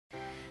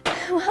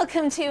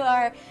Welcome to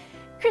our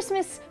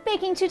Christmas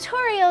baking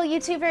tutorial,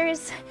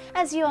 YouTubers.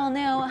 As you all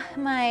know,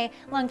 my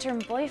long-term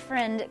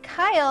boyfriend,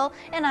 Kyle,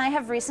 and I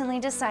have recently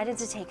decided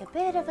to take a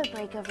bit of a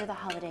break over the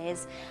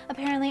holidays.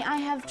 Apparently, I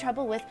have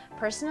trouble with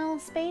personal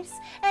space,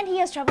 and he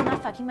has trouble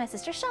not fucking my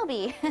sister,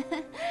 Shelby.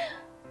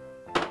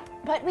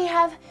 But we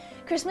have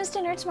Christmas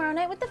dinner tomorrow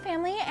night with the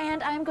family,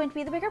 and I'm going to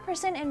be the bigger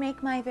person and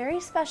make my very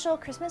special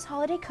Christmas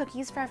holiday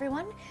cookies for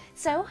everyone.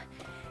 So,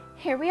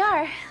 here we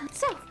are.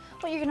 So,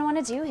 what you're gonna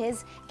wanna do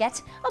is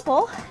get a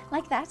bowl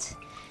like that,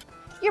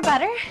 your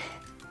butter,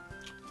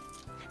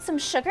 some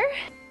sugar,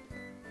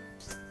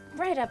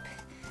 right up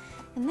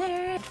in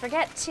there. Don't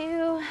forget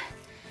to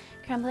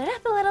crumble it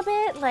up a little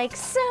bit like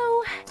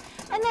so,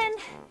 and then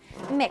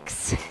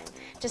mix.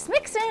 Just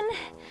mix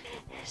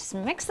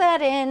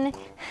that in.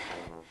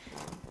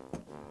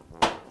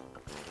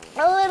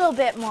 A little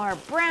bit more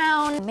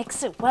brown,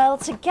 mix it well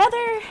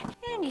together,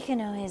 and you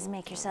can always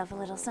make yourself a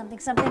little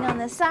something on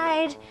the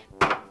side.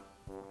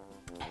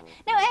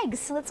 Now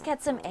eggs, let's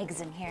get some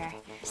eggs in here.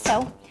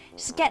 So,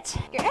 just get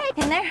your egg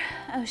in there.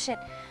 Oh shit.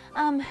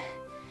 And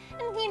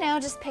you know,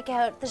 just pick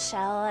out the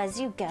shell as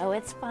you go,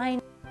 it's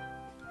fine.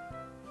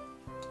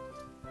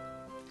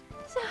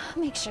 So,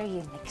 make sure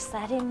you mix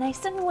that in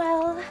nice and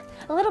well.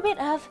 A little bit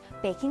of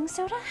baking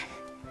soda,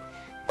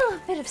 a little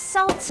bit of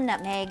salt,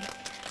 nutmeg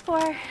for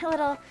a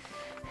little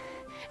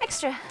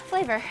extra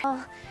flavor.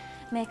 All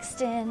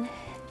mixed in.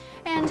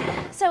 And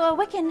so a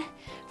Wiccan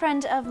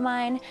friend of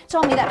mine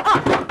told me that,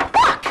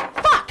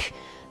 fuck,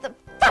 the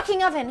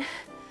fucking oven.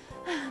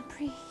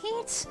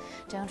 Preheat,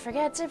 don't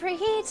forget to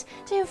preheat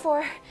to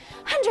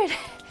 400.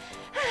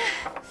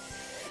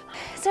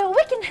 So a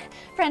Wiccan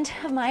friend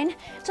of mine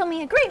told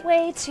me a great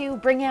way to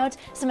bring out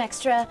some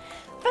extra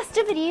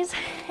festivities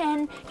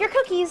and your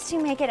cookies to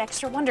make it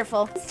extra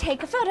wonderful. Let's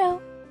take a photo.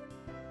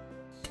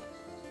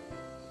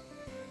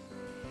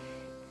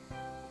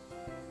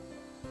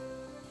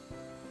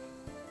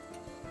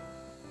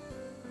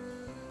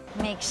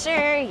 Make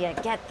sure you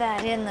get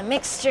that in the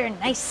mixture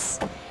nice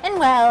and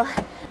well.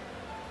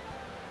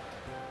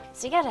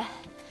 So you gotta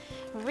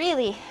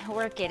really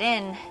work it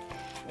in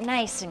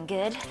nice and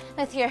good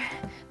with your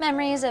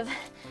memories of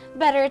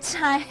better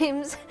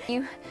times.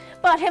 You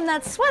bought him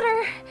that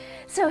sweater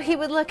so he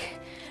would look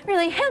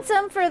really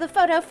handsome for the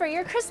photo for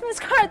your Christmas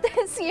card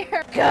this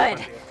year.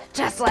 Good,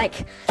 just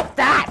like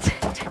that.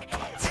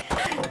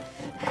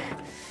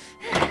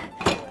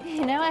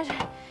 You know what?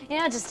 You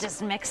know,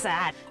 just mix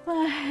that.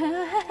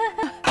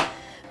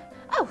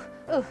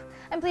 Oh,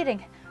 I'm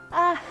bleeding.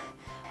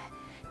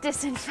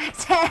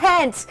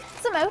 Disinfectant.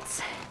 Some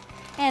oats,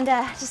 and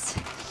just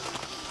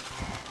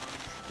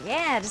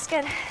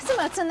get some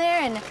oats in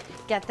there and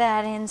get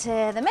that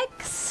into the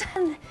mix.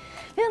 And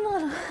feeling a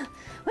little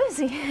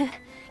woozy.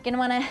 Gonna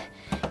wanna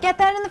get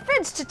that in the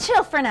fridge to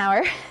chill for an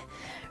hour,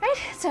 right?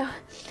 So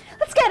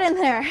let's get in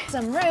there.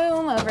 Some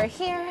room over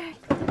here.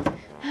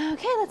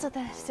 Okay, let's let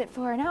that sit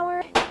for an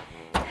hour.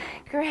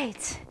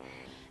 Great.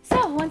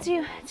 So once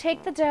you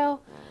take the dough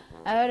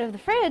out of the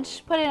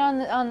fridge, put it on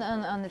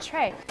the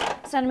tray,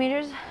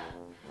 centimeters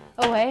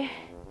away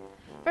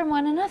from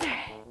one another.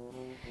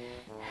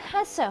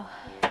 As so,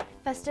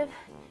 festive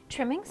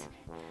trimmings,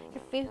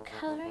 your food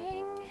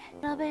coloring,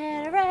 a little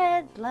bit of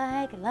red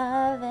like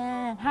love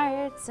and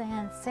hearts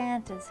and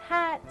Santa's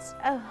hat.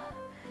 Oh,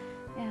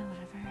 yeah,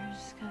 whatever,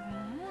 just cover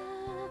it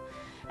up.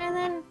 And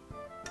then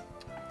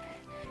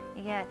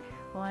you get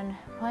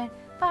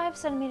 1.5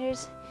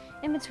 centimeters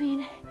in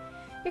between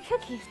your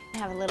cookies.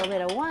 Have a little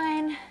bit of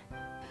wine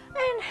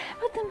and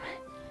put them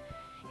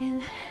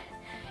in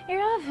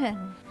your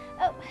oven.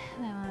 Oh,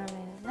 I want to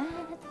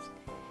remove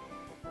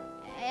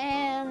that.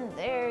 And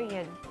there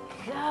you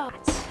go.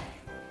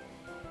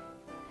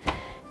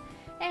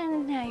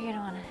 And now you're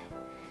gonna want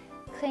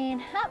to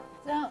clean up.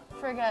 Don't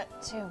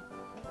forget to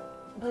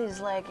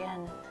please like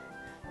and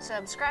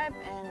subscribe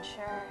and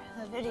share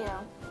the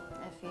video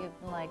if you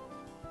like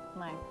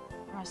my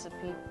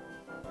recipe.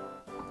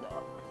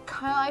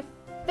 I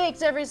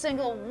faked every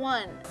single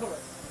one.